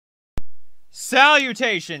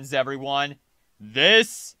Salutations, everyone.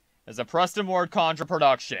 This is a Preston Ward Contra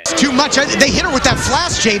production. It's too much. They hit her with that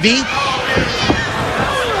flash, JB.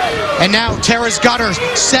 And now Tara's got her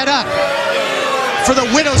set up for the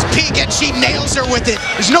widow's peak, and she nails her with it.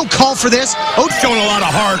 There's no call for this. Oates showing a lot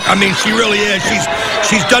of heart. I mean, she really is.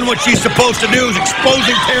 She's done what she's supposed to do, is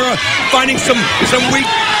exposing Tara, finding some weak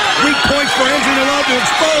points for Angelina Love to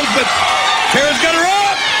expose, but Tara's got her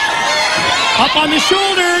up. Up on the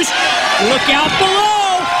shoulders. Look out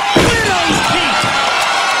below. Widow's peak.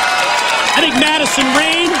 I think Madison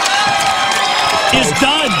Rain is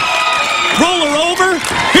done. Roll her over.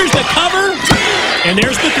 Here's the cover. And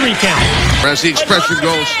there's the 3 count. As the expression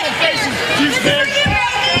goes.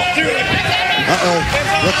 Uh-oh.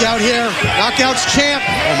 Look out here. Knockouts champ.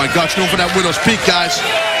 Oh, my God. She's going for that widow's peak, guys.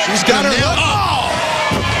 She's got her. Oh!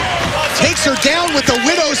 Takes her down with the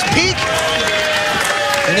widow's peak.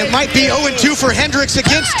 And it might be 0-2 for Hendricks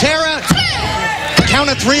against Tara. Count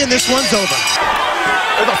of 3 and this one's over.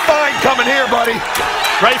 There's a fine coming here, buddy.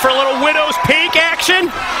 Ready for a little widow's peak action?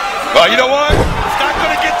 Well, you know what? It's not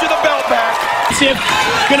going to get you the belt back.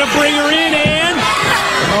 Gonna bring her in and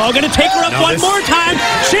gonna take her up one more time.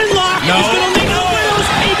 Shinlock is gonna lead the widow's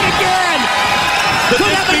peak again. Could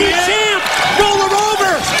have a new champ. Roll her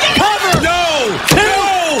over. Cover. No.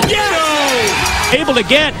 Yes. No. Able to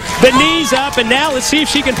get the knees up, and now let's see if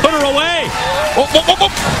she can put her away.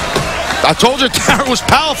 I told you Tara was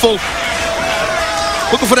powerful.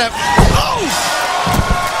 Looking for that.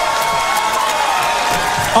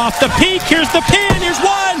 Off the peak. Here's the pin. Here's 1.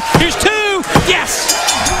 Here's 2. Yes.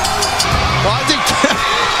 Well, I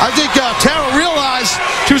think Tara realized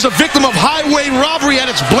she was a victim of highway robbery at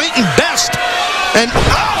its blatant best. And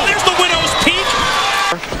there's the widow's peak.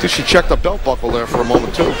 I think she checked the belt buckle there for a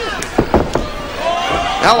moment too.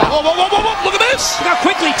 Now, look at this! Look how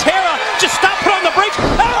quickly Tara just stopped, put on the brakes.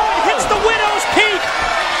 Oh, it hits the widow's peak.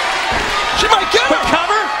 She might get her.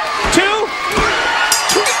 Cover. 2.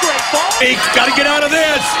 Great ball. Got to get out of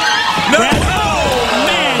this. No. Oh,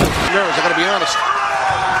 man. I gotta be honest.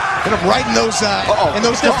 Hit him right in those, in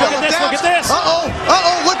those Look at this, look at this.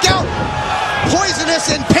 Look out. Poisonous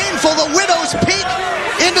and painful, the widow's peak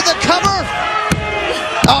into the cover.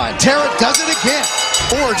 Oh, and Tara does it again.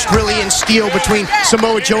 Forged really in steel between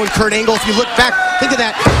Samoa Joe and Kurt Angle. If you look back, think of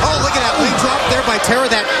that. Oh, look at that leg drop there by Tara,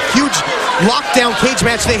 that huge lockdown cage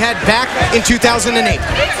match they had back in 2008.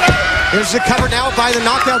 There's the cover now by the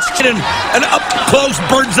knockouts. An up-close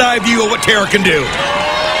bird's-eye view of what Tara can do.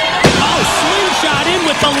 Oh, slingshot in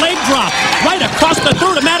with the leg drop. Right across the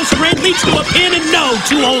throat of Madison Rain, leads to a pin, and no,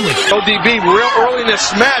 2 only. ODB real early in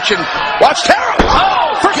this match, and watch Tara.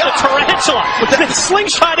 Oh, first the tarantula. With that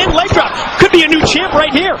slingshot in, leg drop. Could be a new champ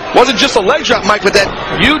right here. Wasn't just a leg drop, Mike, but that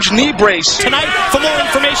huge knee brace. Tonight, for more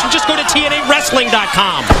information, just go to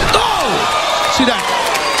TNAWrestling.com. Oh! See that?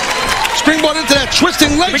 Springboard into that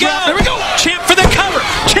twisting leg drop. There we go. Champ for the cover.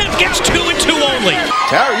 Champ gets 2 and 2 only.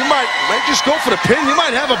 Tara, you might just go for the pin. You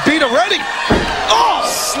might have a beat already. Oh,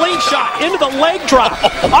 slingshot into the leg drop.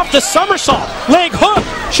 Off the somersault. Leg hook.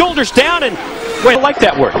 Shoulders down, and wait, I like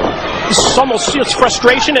that word. This is almost, it's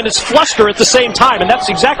frustration and it's fluster at the same time, and that's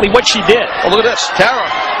exactly what she did. Oh, look at this. Tara.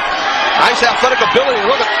 Nice athletic ability.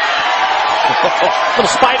 Look at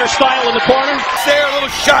little spider style in the corner. There, a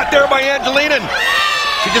little shot there by Angelina.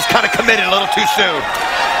 She just kind of committed a little too soon.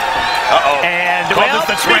 Uh-oh. And, well,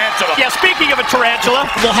 the tarantula. Speaking of a tarantula,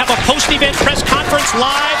 we'll have a post-event press conference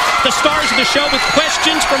live. The stars of the show with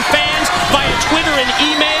questions from fans via Twitter and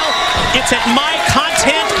email. It's at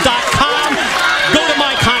mycontent.com. Go to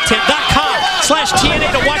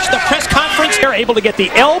mycontent.com/TNA to watch the press conference. They're able to get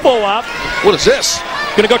the elbow up. what is this?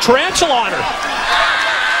 Gonna go tarantula on her.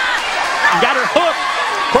 Got her hooked.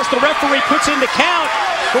 Of course, the referee puts in the count.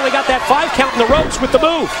 Only got that 5 count in the ropes with the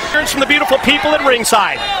move. Here's from the beautiful people at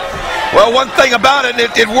ringside. Well, one thing about it,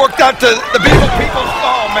 it worked out to the beautiful people.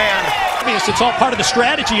 Oh, man. Obvious, it's all part of the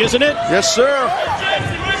strategy, isn't it? Yes, sir.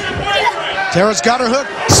 Tara's got her hook.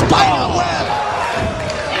 Spider web.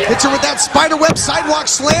 Hits her with that spider web sidewalk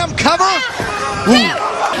slam cover.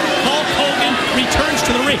 Hulk Hogan returns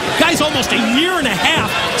to the ring. Guys, almost a year and a half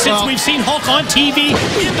since we've seen Hulk on TV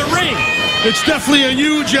in the ring. It's definitely a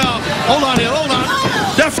huge, hold on here, hold on.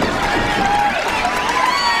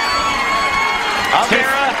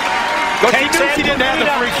 Tara takes she didn't have the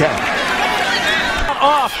 3 count.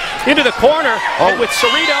 Off into the corner, and with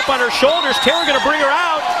Sarita up on her shoulders, Tara gonna bring her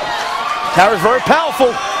out. Tara's very powerful.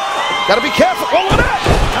 Gotta be careful. Oh, look at that.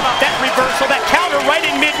 How about that reversal, that counter right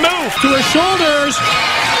in mid-move? To her shoulders.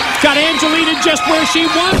 Got Angelina just where she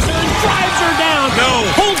wants her and drives her down. No.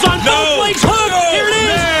 Holds on both legs. Hook. Here it is.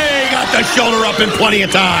 Got the shoulder up in plenty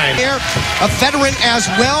of time. A veteran as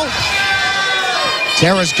well.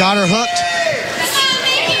 Tara's got her hooked.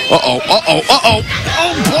 Uh-oh.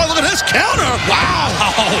 Oh, boy, look at this counter. Wow.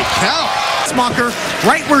 Count. Smocker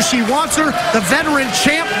right where she wants her. The veteran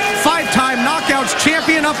champ, 5-time knockouts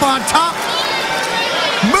champion up on top.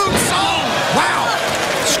 Moonsault. Wow.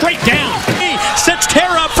 Straight down. He sets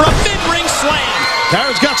Tara up for a mid-ring slam.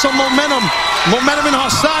 Tara's got some momentum in her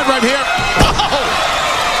side right here. Oh.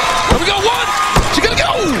 Here we go, one. She's gonna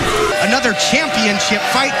go. Another championship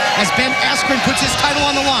fight as Ben Askren puts his title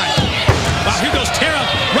on the line. Wow, here goes Tara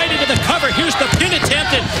right into the cover. Here's the pin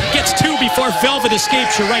attempt and gets two before Velvet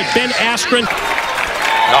escapes. You're right, Ben Askren.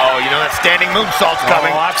 Oh, you know that standing moonsault's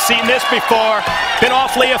coming. Oh, I've seen this before. Been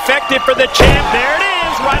awfully effective for the champ. There it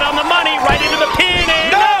is, right on the money, right into the pin,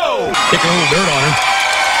 and no! Kick a little dirt on her.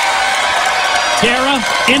 Tara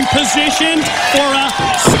in position for a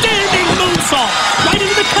standing moonsault. Right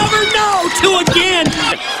into the cover, no! Two again.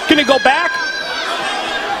 Gonna go back.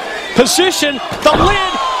 Position, the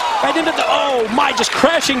lid. Right into the, oh my, just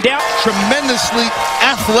crashing down. Tremendously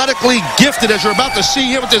athletically gifted, as you're about to see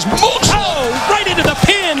here with this moonsault. Oh, right into the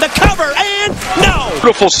pin, the cover, and no!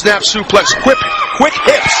 Beautiful snap suplex, quick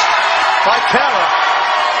hips by Tara.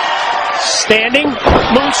 Standing,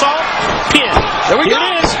 moonsault, pin. There we Here go.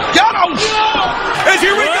 it is. Got him. And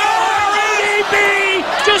here we go. DB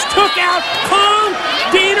just took out Kong,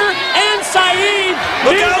 Diener, and Saeed.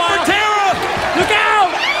 Look out for Tara. Look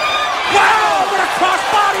out! Wow, what a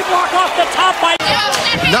cross-body block off the top by...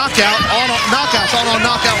 Knockouts on our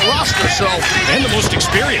knockout roster, so. And the most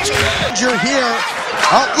experienced. You're here.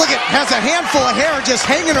 Oh, look, it has a handful of hair just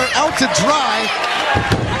hanging her out to dry.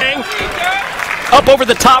 Up over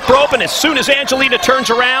the top rope, and as soon as Angelina turns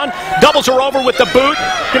around, doubles her over with the boot,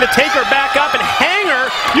 gonna take her back up and hang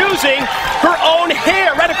her using her own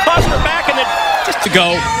hair right across her back, and then just to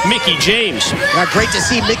go, Mickie James. Great to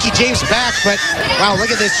see Mickie James back, but wow,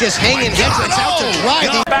 look at this, just hanging Hendricks out to dry.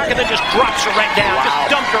 Back and then just drops her right down,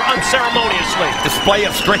 just dumped her unceremoniously. Display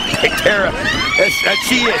of strength by Tara. As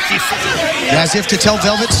she is. She's As if to tell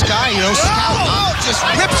Velvet Sky, Scout just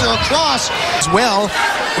rips her across as well.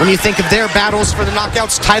 When you think of their battles for the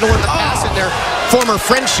Knockouts title in the past and their former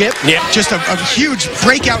friendship, just a huge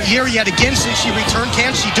breakout year yet again since she returned.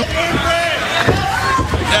 Can she do?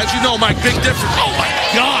 As you know, Mike, big difference. Oh my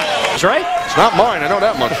God! That's right. It's not mine. I know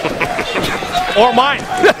that much. Or mine.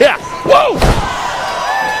 Yeah. Whoa!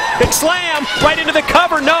 Big slam right into the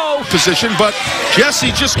cover. No. Position, but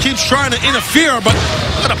Jesse just keeps trying to interfere. But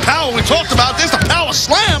look at the power we talked about. There's the power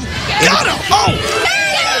slam. Got him. Oh!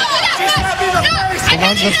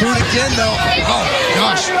 Runs the boot again, though. Oh,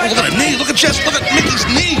 gosh. Oh, look at the knee. Look at Jess. Look at Mickey's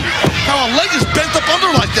knee. How her leg is bent up under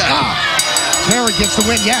like that. Tara gets the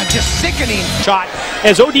win. Yeah, just sickening. Shot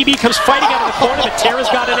as ODB comes fighting out of the corner, but Tara's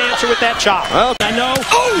got an answer with that chop. Well, I know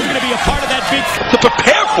you're going to be a part of that big... To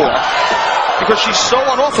prepare for her, because she's so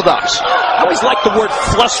unorthodox. I always like the word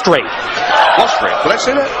frustrate. Frustrate. Did I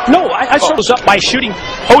say that? No, I sort of was up by shooting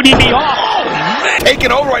ODB off. oh, man. Taking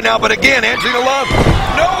over right now, but again, Angelina Love.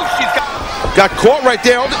 No, she's Got caught right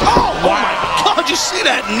there. Oh my God, you see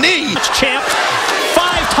that knee? Champ, 5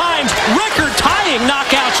 times record-tying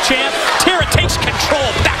knockouts champ. Tara takes control,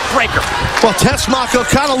 backbreaker. Well, Tessmacher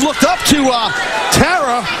kind of looked up to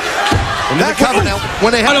Tara. And that cover now,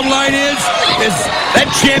 when they had bottom line is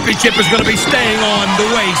that championship is going to be staying on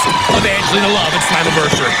the waist of Angelina Love at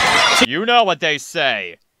Slammiversary. You know what they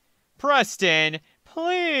say. Preston,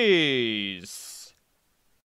 please.